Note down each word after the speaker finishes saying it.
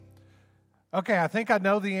Okay, I think I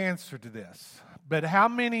know the answer to this, but how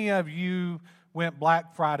many of you went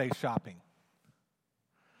Black Friday shopping?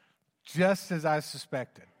 Just as I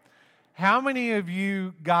suspected. How many of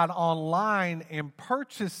you got online and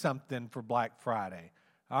purchased something for Black Friday?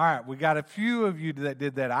 All right, we got a few of you that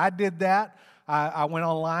did that. I did that. I went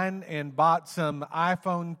online and bought some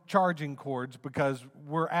iPhone charging cords because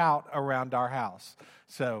we're out around our house.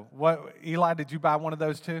 So, what, Eli, did you buy one of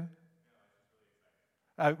those too?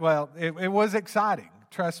 Well, it was exciting.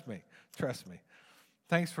 Trust me.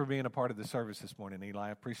 Thanks for being a part of the service this morning, Eli.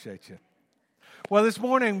 I appreciate you. Well, this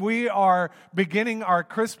morning we are beginning our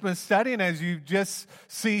Christmas study, and as you just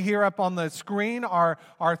see here up on the screen, our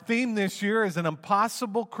theme this year is an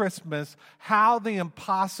impossible Christmas, how the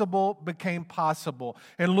impossible became possible.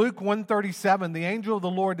 In Luke 1:37, the angel of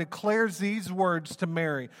the Lord declares these words to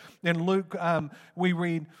Mary. In Luke, we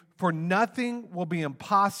read, "For nothing will be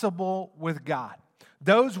impossible with God."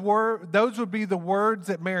 Those would be the words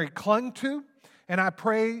that Mary clung to, and I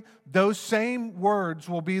pray those same words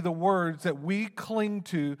will be the words that we cling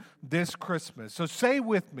to this Christmas. So say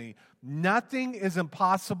with me, nothing is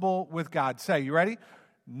impossible with God. Say, you ready?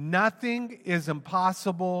 Nothing is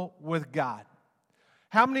impossible with God.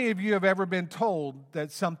 How many of you have ever been told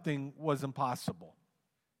that something was impossible?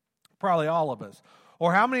 Probably all of us.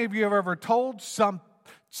 Or how many of you have ever told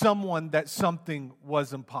someone that something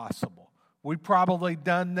was impossible? We've probably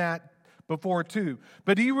done that before too.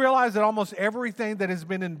 But do you realize that almost everything that has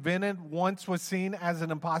been invented once was seen as an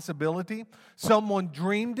impossibility? Someone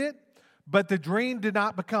dreamed it, but the dream did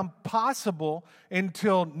not become possible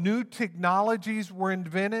until new technologies were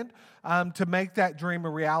invented to make that dream a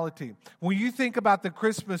reality. When you think about the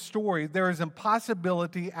Christmas story, there is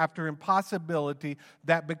impossibility after impossibility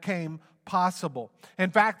that became possible.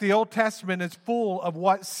 In fact, the Old Testament is full of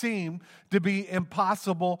what seemed to be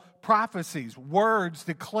impossible prophecies, words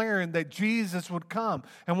declaring that Jesus would come.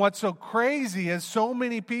 And what's so crazy is so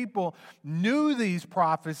many people knew these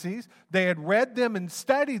prophecies, they had read them and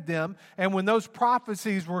studied them, and when those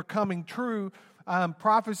prophecies were coming true,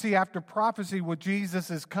 prophecy after prophecy with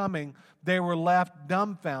Jesus is coming, they were left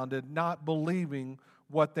dumbfounded, not believing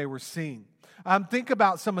what they were seeing. Think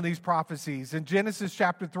about some of these prophecies. In Genesis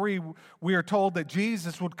chapter 3, we are told that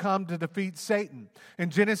Jesus would come to defeat Satan.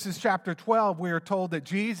 In Genesis chapter 12, we are told that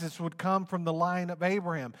Jesus would come from the line of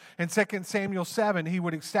Abraham. In 2 Samuel 7, he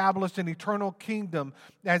would establish an eternal kingdom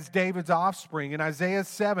as David's offspring. In Isaiah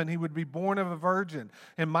 7, he would be born of a virgin.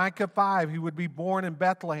 In Micah 5, he would be born in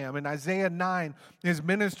Bethlehem. In Isaiah 9, his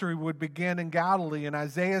ministry would begin in Galilee. In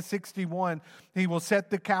Isaiah 61, he will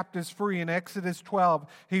set the captives free. In Exodus 12,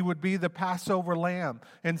 he would be the Passover lamb.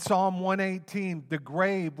 In Psalm 118, the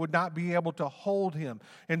grave would not be able to hold him.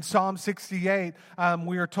 In Psalm 68,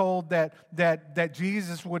 we are told that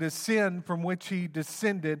Jesus would ascend from which he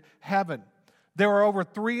descended heaven. There are over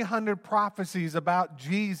 300 prophecies about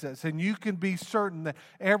Jesus, and you can be certain that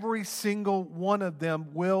every single one of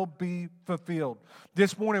them will be fulfilled.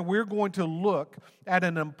 This morning, we're going to look at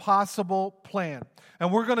an impossible plan.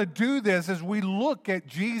 And we're going to do this as we look at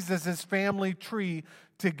Jesus' family tree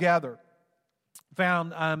together,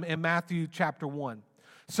 found in Matthew chapter 1.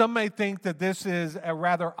 Some may think that this is a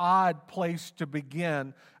rather odd place to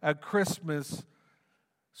begin a Christmas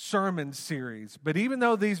sermon series. But even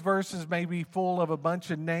though these verses may be full of a bunch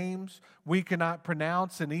of names we cannot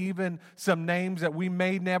pronounce, and even some names that we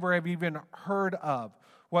may never have even heard of,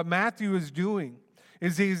 what Matthew is doing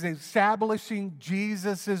is he's establishing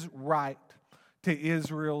Jesus' right to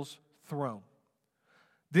Israel's throne.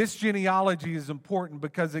 This genealogy is important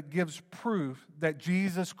because it gives proof that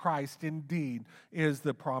Jesus Christ indeed is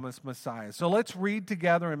the promised Messiah. So let's read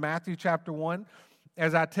together in Matthew chapter 1.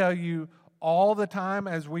 As I tell you all the time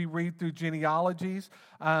as we read through genealogies,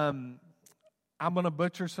 I'm going to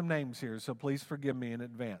butcher some names here, so please forgive me in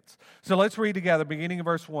advance. So let's read together, beginning in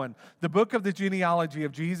verse 1. The book of the genealogy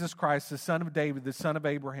of Jesus Christ, the son of David, the son of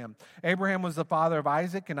Abraham. Abraham was the father of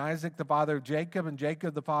Isaac, and Isaac the father of Jacob, and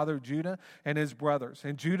Jacob the father of Judah and his brothers.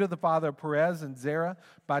 And Judah the father of Perez and Zerah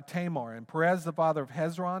by Tamar. And Perez the father of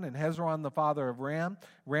Hezron, and Hezron the father of Ram.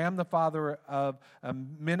 Ram the father of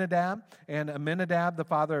Amminadab, and Amminadab the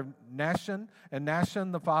father of Nahshon, and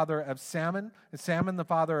Nahshon the father of Salmon, and Salmon the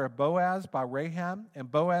father of Boaz by Rahab, and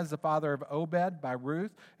Boaz the father of Obed by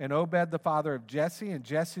Ruth, and Obed the father of Jesse, and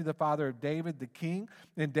Jesse the father of David the king,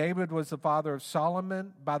 and David was the father of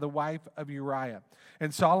Solomon by the wife of Uriah,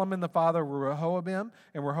 and Solomon the father of Rehoboam,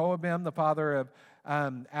 and Rehoboam the father of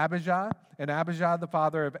Abijah, and Abijah the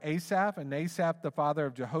father of Asaph, and Asaph the father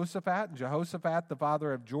of Jehoshaphat, and Jehoshaphat the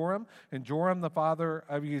father of Joram, and Joram the father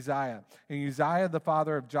of Uzziah, and Uzziah the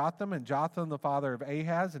father of Jotham, and Jotham the father of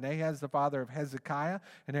Ahaz, and Ahaz the father of Hezekiah,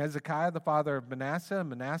 and Hezekiah the father of Manasseh, and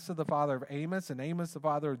Manasseh the father of Amos, and Amos the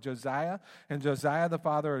father of Josiah, and Josiah the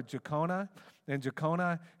father of Jeconiah, and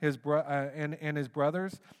Jeconiah and his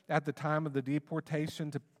brothers at the time of the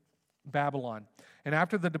deportation to Babylon. And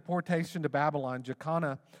after the deportation to Babylon,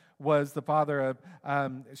 Jeconiah was the father of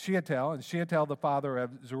Shealtiel, and Shealtiel the father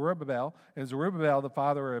of Zerubbabel, and Zerubbabel the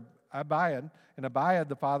father of Abiad, and Abiad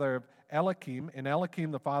the father of Eliakim, and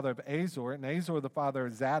Eliakim the father of Azor, and Azor the father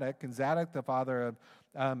of Zadok, and Zadok the father of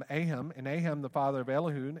Aham, and Aham the father of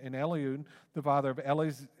Eliud, and Eliud the father of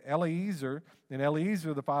Eliezer, and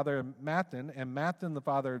Eliezer the father of Mathan, and Mathan the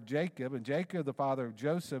father of Jacob, and Jacob the father of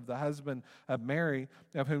Joseph, the husband of Mary,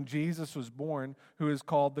 of whom Jesus was born, who is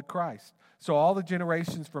called the Christ. So all the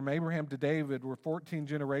generations from Abraham to David were 14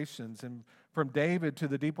 generations, and from David to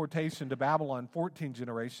the deportation to Babylon, 14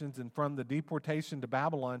 generations, and from the deportation to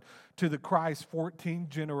Babylon to the Christ, 14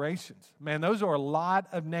 generations. Man, those are a lot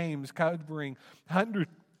of names covering hundreds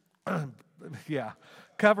of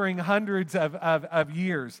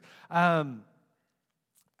years.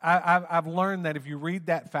 I've learned that if you read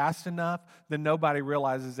that fast enough, then nobody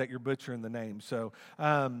realizes that you're butchering the name. So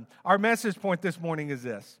our message point this morning is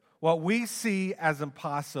this: what we see as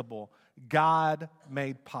impossible, God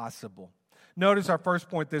made possible. Notice our first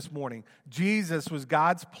point this morning. Jesus was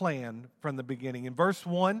God's plan from the beginning. In verse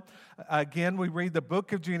 1, again, we read the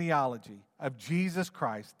book of genealogy of Jesus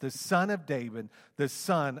Christ, the son of David, the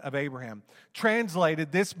son of Abraham.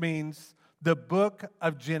 Translated, this means the book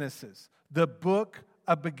of Genesis, the book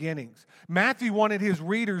of beginnings. Matthew wanted his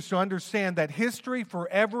readers to understand that history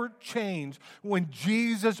forever changed when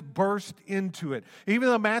Jesus burst into it. Even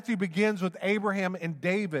though Matthew begins with Abraham and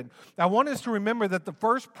David, I want us to remember that the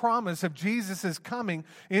first promise of Jesus' coming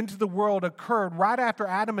into the world occurred right after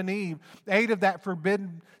Adam and Eve ate of that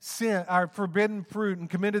forbidden fruit and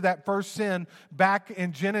committed that first sin back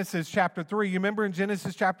in Genesis chapter 3. You remember in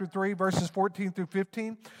Genesis chapter 3, verses 14 through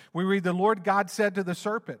 15, we read, "The Lord God said to the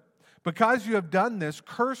serpent, 'Because you have done this,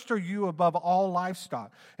 cursed are you above all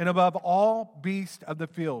livestock and above all beasts of the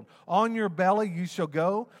field. On your belly you shall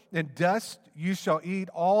go, and dust you shall eat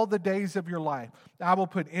all the days of your life. I will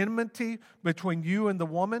put enmity between you and the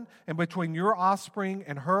woman, and between your offspring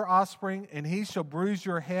and her offspring, and he shall bruise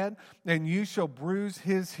your head, and you shall bruise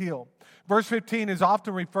his heel.'" Verse 15 is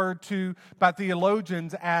often referred to by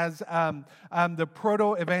theologians as the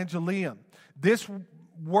proto-evangelium. This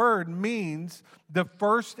word means the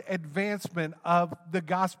first advancement of the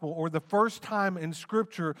gospel, or the first time in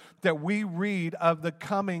Scripture that we read of the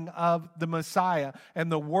coming of the Messiah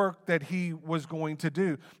and the work that he was going to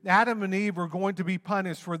do. Adam and Eve were going to be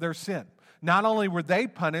punished for their sin. Not only were they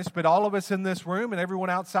punished, but all of us in this room and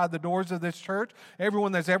everyone outside the doors of this church,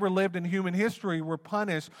 everyone that's ever lived in human history, were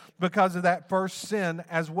punished because of that first sin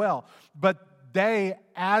as well. But they,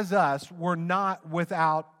 as us, were not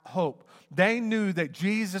without hope. They knew that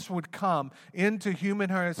Jesus would come into human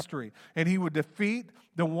history and he would defeat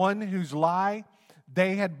the one whose lie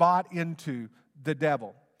they had bought into, the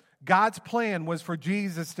devil. God's plan was for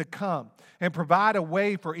Jesus to come and provide a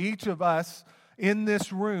way for each of us in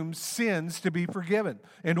this room's sins to be forgiven.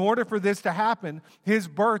 In order for this to happen, his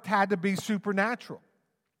birth had to be supernatural.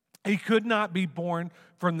 He could not be born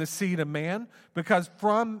from the seed of man, because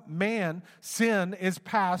from man, sin is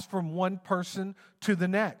passed from one person to the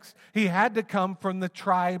next. He had to come from the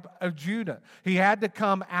tribe of Judah. He had to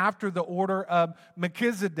come after the order of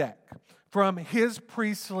Melchizedek, from his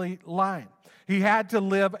priestly line. He had to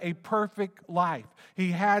live a perfect life.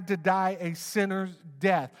 He had to die a sinner's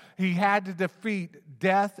death. He had to defeat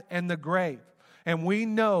death and the grave. And we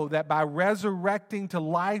know that by resurrecting to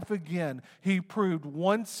life again, he proved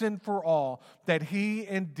once and for all that he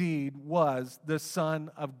indeed was the Son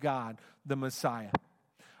of God, the Messiah.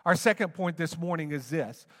 Our second point this morning is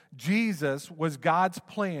this: Jesus was God's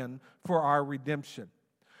plan for our redemption.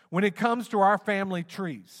 When it comes to our family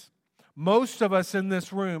trees, most of us in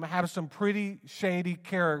this room have some pretty shady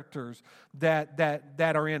characters that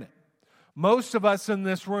are in it. Most of us in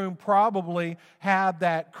this room probably have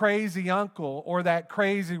that crazy uncle or that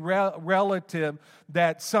crazy relative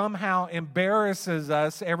that somehow embarrasses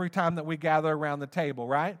us every time that we gather around the table,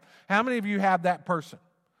 right? How many of you have that person?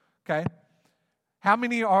 Okay. How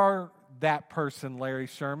many are that person, Larry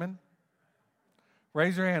Sherman?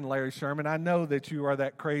 Raise your hand, Larry Sherman. I know that you are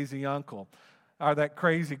that crazy uncle or that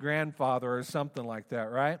crazy grandfather or something like that,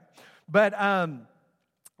 right? But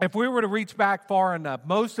if we were to reach back far enough,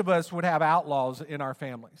 most of us would have outlaws in our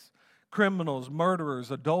families. criminals,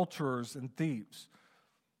 murderers, adulterers, and thieves.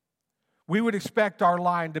 We would expect our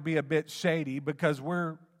line to be a bit shady because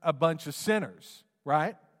we're a bunch of sinners,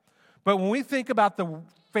 right? But when we think about the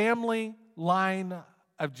family line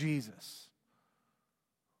of Jesus,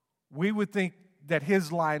 we would think that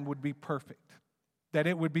his line would be perfect, that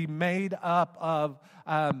it would be made up of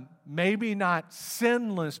maybe not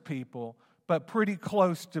sinless people, but pretty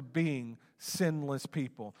close to being sinless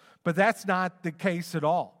people. But that's not the case at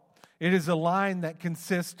all. It is a line that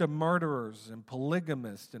consists of murderers and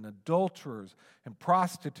polygamists and adulterers and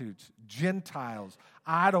prostitutes, Gentiles,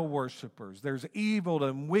 idol worshipers. There's evil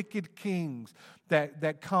and wicked kings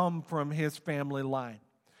that come from his family line.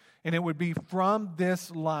 And it would be from this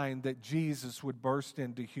line that Jesus would burst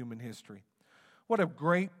into human history. What a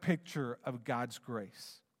great picture of God's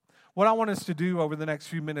grace. What I want us to do over the next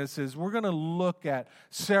few minutes is we're going to look at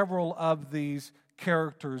several of these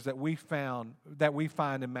characters that we find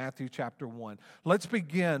in Matthew chapter 1. Let's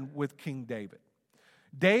begin with King David.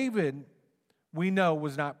 David, we know,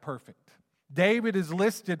 was not perfect. David is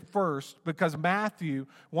listed first because Matthew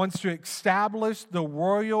wants to establish the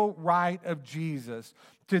royal right of Jesus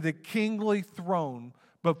to the kingly throne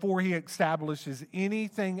before he establishes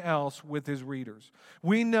anything else with his readers.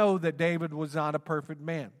 We know that David was not a perfect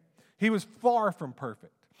man. He was far from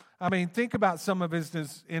perfect. I mean, think about some of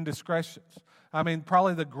his indiscretions. I mean,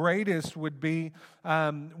 probably the greatest would be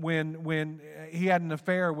when he had an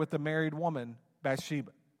affair with a married woman,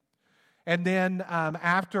 Bathsheba. And then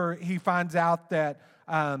after he finds out that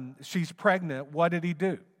she's pregnant, what did he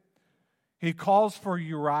do? He calls for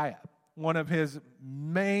Uriah, one of his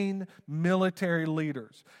main military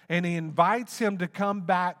leaders, and he invites him to come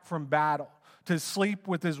back from battle to sleep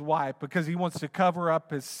with his wife because he wants to cover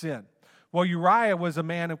up his sin. Well, Uriah was a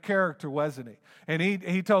man of character, wasn't he? And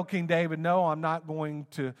he told King David, no, I'm not going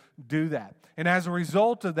to do that. And as a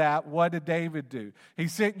result of that, what did David do? He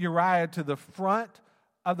sent Uriah to the front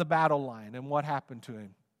of the battle line. And what happened to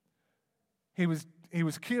him? He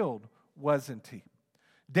was killed, wasn't he?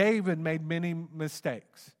 David made many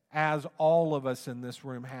mistakes, as all of us in this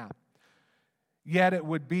room have. Yet it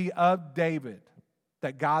would be of David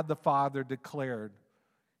that God the Father declared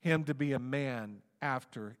him to be a man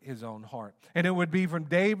after his own heart. And it would be from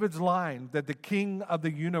David's line that the King of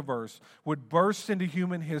the universe would burst into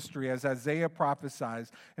human history, as Isaiah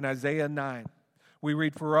prophesies in Isaiah 9. We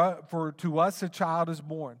read, For to us a child is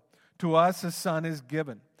born, to us a son is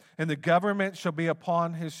given, and the government shall be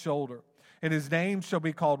upon his shoulder. And his name shall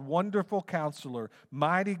be called Wonderful Counselor,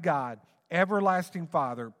 Mighty God, Everlasting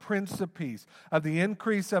Father, Prince of Peace. Of the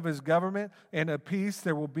increase of his government and of peace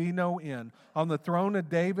there will be no end. On the throne of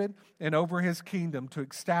David and over his kingdom, to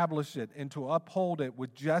establish it and to uphold it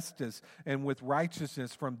with justice and with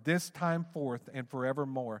righteousness from this time forth and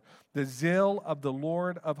forevermore. The zeal of the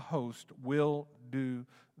Lord of hosts will do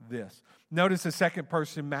this. Notice the second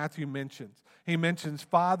person Matthew mentions. He mentions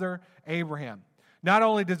Father Abraham. Not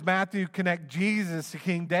only does Matthew connect Jesus to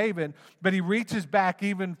King David, but he reaches back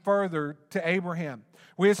even further to Abraham.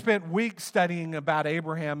 We have spent weeks studying about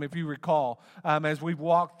Abraham, if you recall, as we've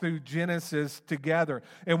walked through Genesis together.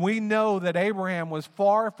 And we know that Abraham was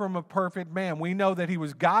far from a perfect man. We know that he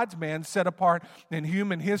was God's man, set apart in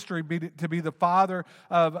human history to be the father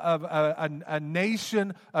of a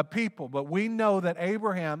nation of people. But we know that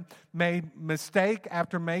Abraham made mistake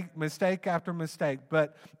after mistake.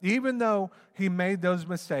 But even though he made those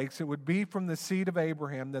mistakes, it would be from the seed of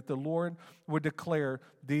Abraham that the Lord would declare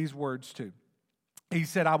these words to. He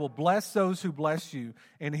said, I will bless those who bless you,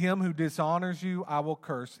 and him who dishonors you I will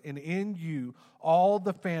curse, and in you all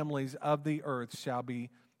the families of the earth shall be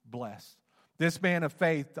blessed. This man of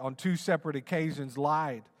faith on two separate occasions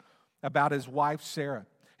lied about his wife Sarah.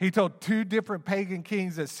 He told two different pagan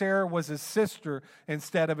kings that Sarah was his sister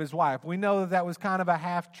instead of his wife. We know that was kind of a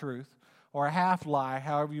half-truth or a half-lie,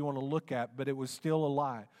 however you want to look at it, but it was still a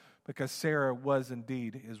lie because Sarah was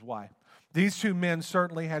indeed his wife. These two men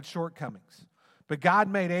certainly had shortcomings. But God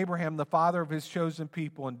made Abraham the father of his chosen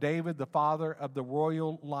people and David the father of the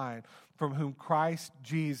royal line from whom Christ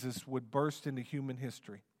Jesus would burst into human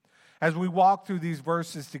history. As we walk through these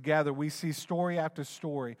verses together, we see story after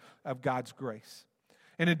story of God's grace.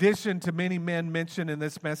 In addition to many men mentioned in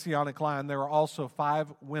this messianic line, there are also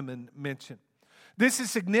 5 women mentioned. This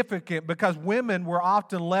is significant because women were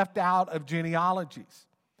often left out of genealogies.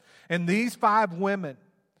 And these 5 women,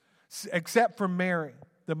 except for Mary,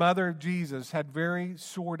 the mother of Jesus, had very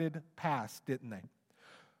sordid past, didn't they?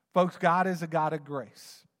 Folks, God is a God of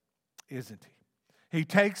grace, isn't he? He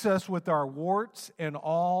takes us with our warts and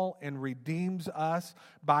all and redeems us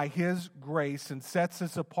by His grace and sets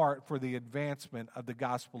us apart for the advancement of the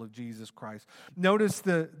gospel of Jesus Christ. Notice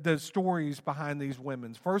the stories behind these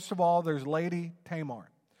women. First of all, there's Lady Tamar.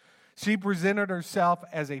 She presented herself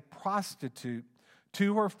as a prostitute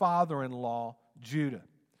to her father-in-law, Judah.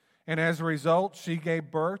 And as a result, she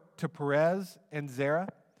gave birth to Perez and Zerah,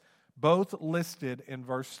 both listed in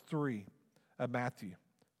verse 3 of Matthew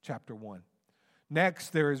chapter 1. Next,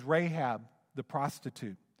 there is Rahab, the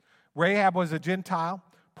prostitute. Rahab was a Gentile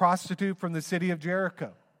prostitute from the city of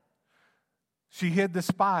Jericho. She hid the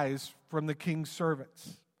spies from the king's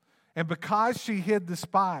servants. And because she hid the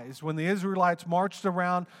spies, when the Israelites marched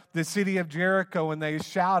around the city of Jericho and they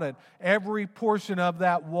shouted, every portion of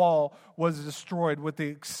that wall was destroyed with the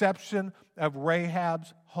exception of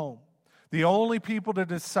Rahab's home. The only people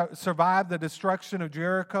to survive the destruction of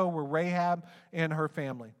Jericho were Rahab and her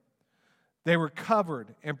family. They were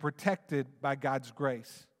covered and protected by God's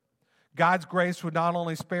grace. God's grace would not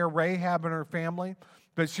only spare Rahab and her family,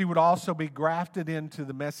 but she would also be grafted into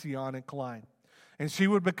the Messianic line. And she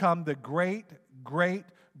would become the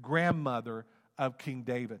great-great-grandmother of King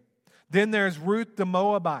David. Then there's Ruth the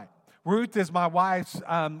Moabite. Ruth is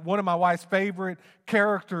one of my wife's favorite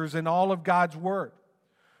characters in all of God's Word.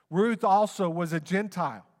 Ruth also was a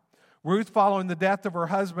Gentile. Ruth, following the death of her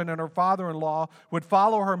husband and her father-in-law, would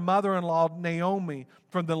follow her mother-in-law, Naomi,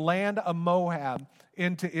 from the land of Moab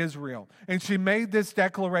into Israel. And she made this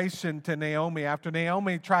declaration to Naomi after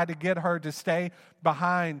Naomi tried to get her to stay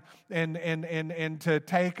behind and to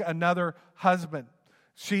take another husband.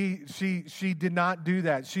 She did not do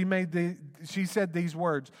that. She said these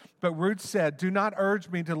words, but Ruth said, "Do not urge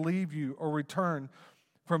me to leave you or return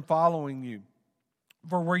from following you.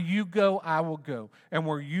 For where you go, I will go, and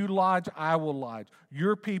where you lodge, I will lodge.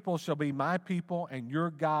 Your people shall be my people, and your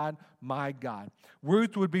God, my God."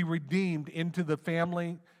 Ruth would be redeemed into the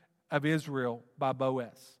family of Israel by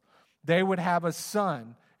Boaz. They would have a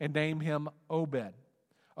son and name him Obed.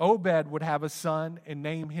 Obed would have a son and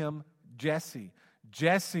name him Jesse.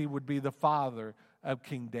 Jesse would be the father of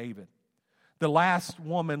King David. The last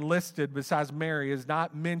woman listed besides Mary is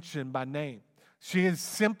not mentioned by name. She is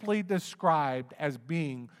simply described as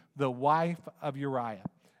being the wife of Uriah.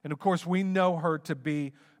 And of course, we know her to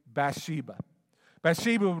be Bathsheba.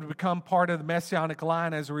 Bathsheba would become part of the Messianic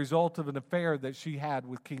line as a result of an affair that she had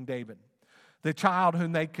with King David. The child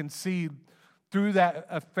whom they conceived through that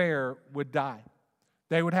affair would die.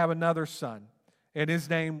 They would have another son, and his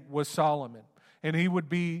name was Solomon. And he would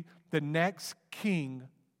be the next king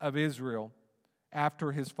of Israel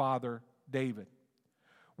after his father David.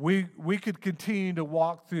 We could continue to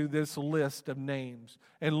walk through this list of names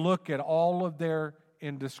and look at all of their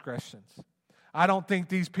indiscretions. I don't think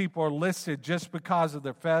these people are listed just because of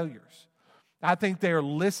their failures. I think they are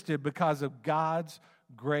listed because of God's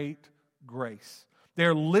great grace.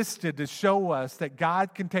 They're listed to show us that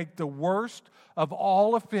God can take the worst of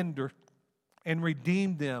all offenders and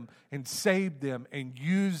redeem them and save them and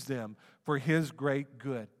use them for His great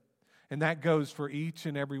good. And that goes for each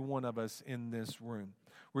and every one of us in this room.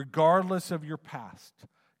 Regardless of your past,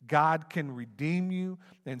 God can redeem you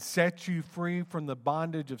and set you free from the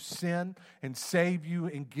bondage of sin and save you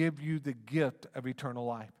and give you the gift of eternal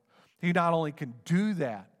life. He not only can do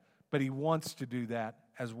that, but He wants to do that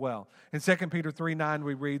as well. In 2 Peter 3:9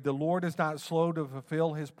 we read, "The Lord is not slow to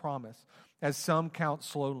fulfill His promise, as some count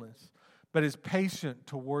slowness, but is patient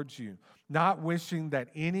towards you, not wishing that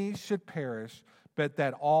any should perish, but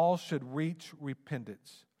that all should reach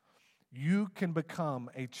repentance." You can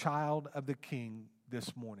become a child of the King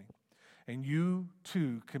this morning. And you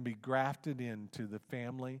too can be grafted into the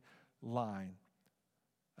family line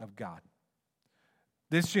of God.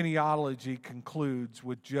 This genealogy concludes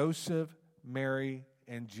with Joseph, Mary,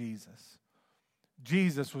 and Jesus.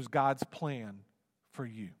 Jesus was God's plan for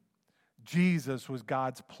you. Jesus was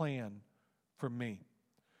God's plan for me.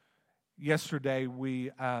 Yesterday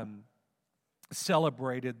we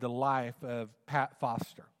celebrated the life of Pat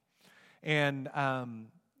Foster. And I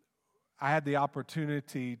had the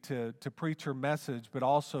opportunity to preach her message, but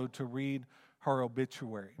also to read her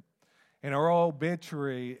obituary. And her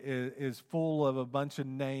obituary is full of a bunch of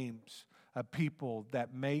names of people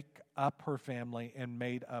that make up her family and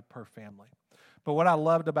made up her family. But what I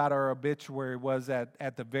loved about her obituary was that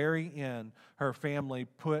at the very end, her family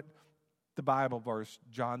put the Bible verse,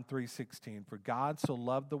 John 3:16, "For God so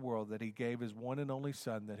loved the world that He gave His one and only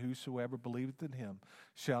Son, that whosoever believeth in Him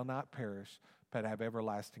shall not perish, but have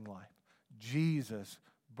everlasting life." Jesus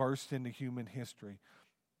burst into human history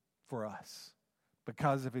for us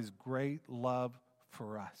because of His great love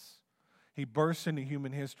for us. He burst into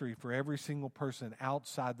human history for every single person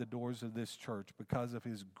outside the doors of this church because of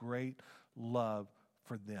his great love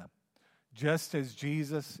for them. Just as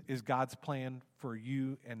Jesus is God's plan for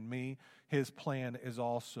you and me, his plan is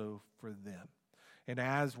also for them. And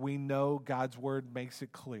as we know, God's word makes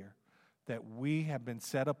it clear that we have been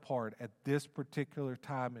set apart at this particular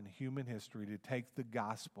time in human history to take the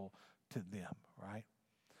gospel to them, right?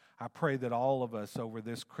 I pray that all of us over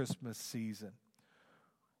this Christmas season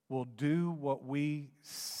will do what we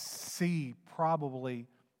see probably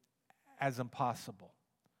as impossible.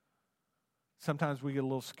 Sometimes we get a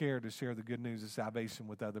little scared to share the good news of salvation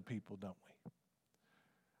with other people, don't we?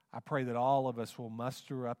 I pray that all of us will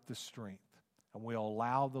muster up the strength and we'll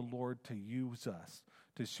allow the Lord to use us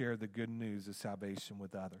to share the good news of salvation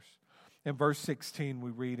with others. In verse 16,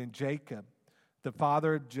 we read, "And Jacob, the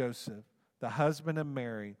father of Joseph, the husband of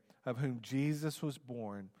Mary, of whom Jesus was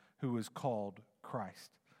born, who was called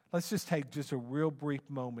Christ." Let's just take just a real brief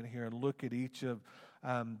moment here and look at each of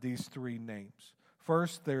these three names.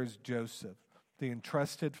 First, there's Joseph, the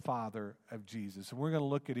entrusted father of Jesus. And we're going to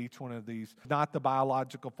look at each one of these, not the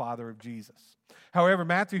biological father of Jesus. However,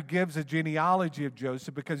 Matthew gives a genealogy of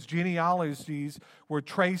Joseph because genealogies were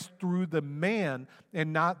traced through the man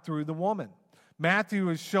and not through the woman. Matthew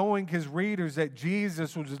is showing his readers that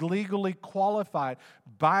Jesus was legally qualified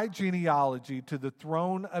by genealogy to the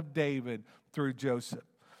throne of David through Joseph.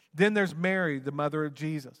 Then there's Mary, the mother of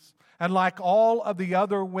Jesus. And like all of the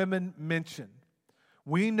other women mentioned,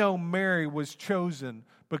 we know Mary was chosen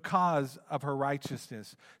because of her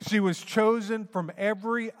righteousness. She was chosen from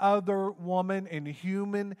every other woman in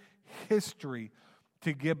human history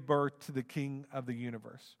to give birth to the King of the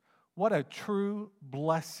universe. What a true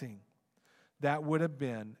blessing that would have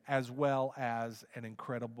been, as well as an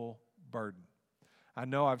incredible burden. I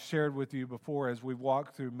know I've shared with you before as we've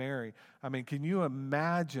walked through Mary. I mean, can you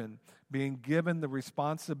imagine being given the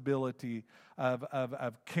responsibility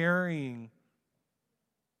of carrying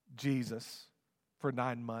Jesus for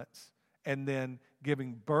 9 months and then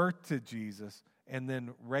giving birth to Jesus and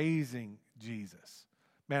then raising Jesus?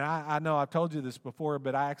 Man, I know I've told you this before,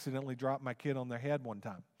 but I accidentally dropped my kid on their head one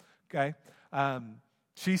time, okay?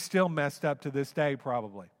 She's still messed up to this day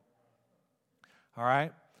probably, all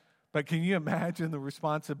right? But can you imagine the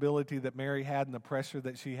responsibility that Mary had and the pressure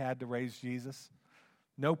that she had to raise Jesus?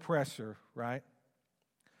 No pressure, right?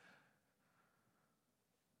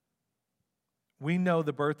 We know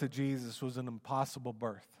the birth of Jesus was an impossible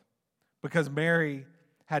birth because Mary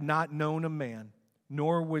had not known a man,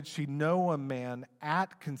 nor would she know a man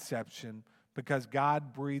at conception because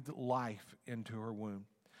God breathed life into her womb.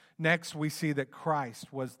 Next, we see that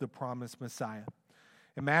Christ was the promised Messiah.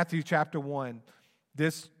 In Matthew chapter 1,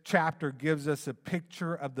 this chapter gives us a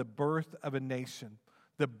picture of the birth of a nation,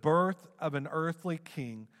 the birth of an earthly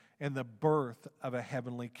king, and the birth of a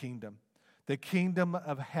heavenly kingdom. The kingdom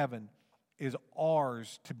of heaven is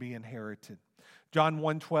ours to be inherited. John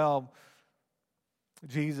 1:12,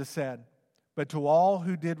 Jesus said, "But to all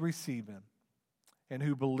who did receive him and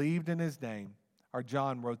who believed in his name," or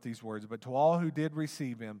John wrote these words, "But to all who did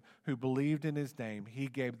receive him, who believed in his name, he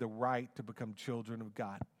gave the right to become children of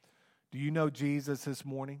God." Do you know Jesus this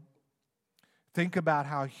morning? Think about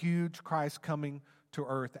how huge Christ's coming to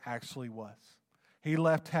earth actually was. He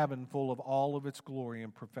left heaven full of all of its glory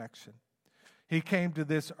and perfection. He came to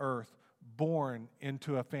this earth born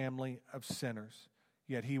into a family of sinners,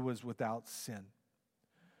 yet he was without sin.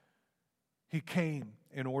 He came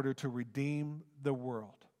in order to redeem the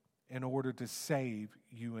world, in order to save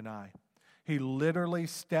you and I. He literally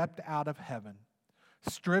stepped out of heaven,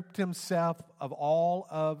 stripped himself of all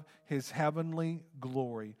of his heavenly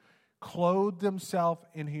glory, clothed himself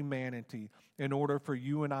in humanity in order for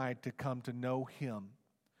you and I to come to know him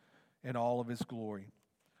in all of his glory.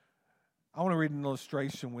 I want to read an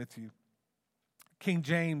illustration with you. King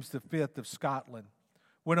James V of Scotland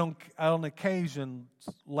would on occasion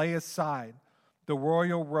lay aside the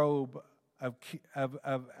royal robe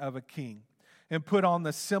of a king and put on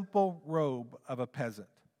the simple robe of a peasant.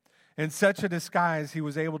 In such a disguise, he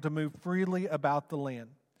was able to move freely about the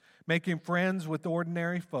land, making friends with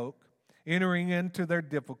ordinary folk, entering into their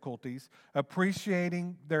difficulties,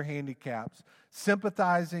 appreciating their handicaps,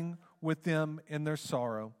 sympathizing with them in their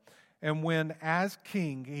sorrow. And when, as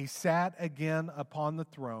king, he sat again upon the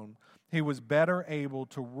throne, he was better able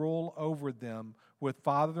to rule over them with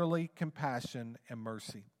fatherly compassion and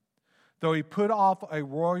mercy. Though he put off a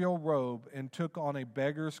royal robe and took on a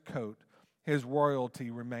beggar's coat, his royalty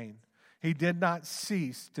remained. He did not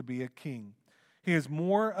cease to be a king. He is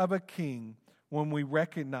more of a king when we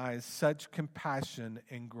recognize such compassion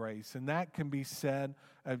and grace. And that can be said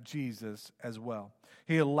of Jesus as well.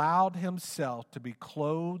 He allowed himself to be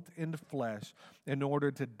clothed in flesh in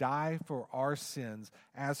order to die for our sins,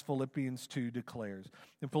 as Philippians 2 declares.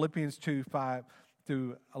 In Philippians 2, 5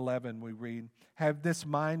 through 11, we read, "Have this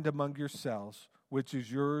mind among yourselves, which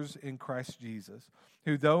is yours in Christ Jesus,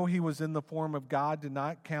 who though he was in the form of God, did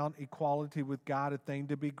not count equality with God a thing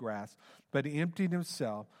to be grasped, but emptied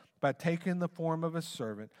himself by taking the form of a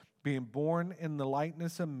servant, being born in the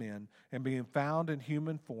likeness of men, and being found in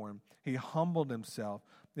human form, he humbled himself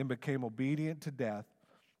and became obedient to death,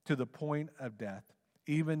 to the point of death,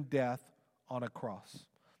 even death on a cross.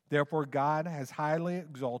 Therefore God has highly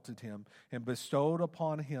exalted him and bestowed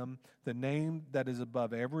upon him the name that is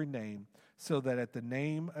above every name, so that at the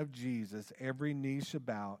name of Jesus every knee shall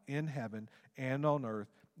bow in heaven and on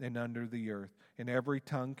earth and under the earth, and every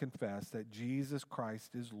tongue confess that Jesus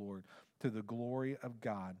Christ is Lord, to the glory of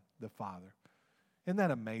God the Father." Isn't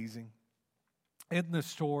that amazing? Isn't the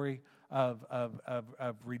story of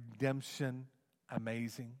redemption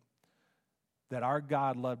amazing? That our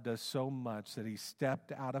God loved us so much that he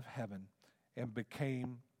stepped out of heaven and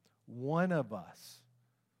became one of us.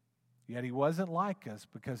 Yet he wasn't like us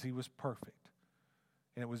because he was perfect.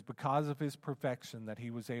 And it was because of his perfection that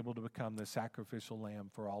he was able to become the sacrificial lamb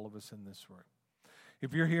for all of us in this room.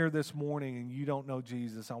 If you're here this morning and you don't know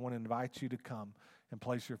Jesus, I want to invite you to come and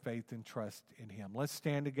place your faith and trust in him. Let's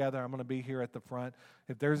stand together. I'm going to be here at the front.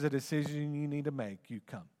 If there's a decision you need to make, you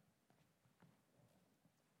come.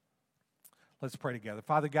 Let's pray together.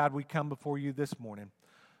 Father God, we come before you this morning.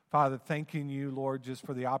 Father, thanking you, Lord, just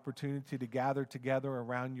for the opportunity to gather together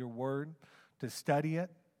around your word, to study it.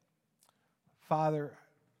 Father,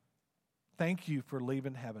 thank you for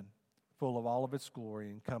leaving heaven full of all of its glory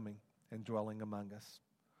and coming and dwelling among us.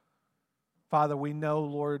 Father, we know,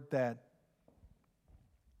 Lord, that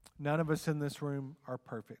none of us in this room are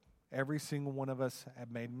perfect. Every single one of us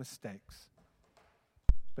have made mistakes.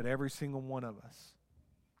 But every single one of us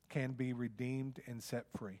can be redeemed and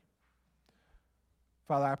set free.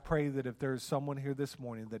 Father, I pray that if there is someone here this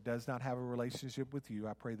morning that does not have a relationship with you,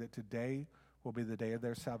 I pray that today will be the day of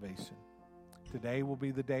their salvation. Today will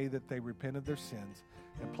be the day that they repent of their sins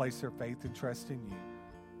and place their faith and trust in you.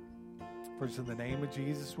 For it's in the name of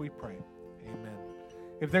Jesus we pray. Amen.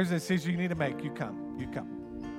 If there's a decision you need to make, you come. You come.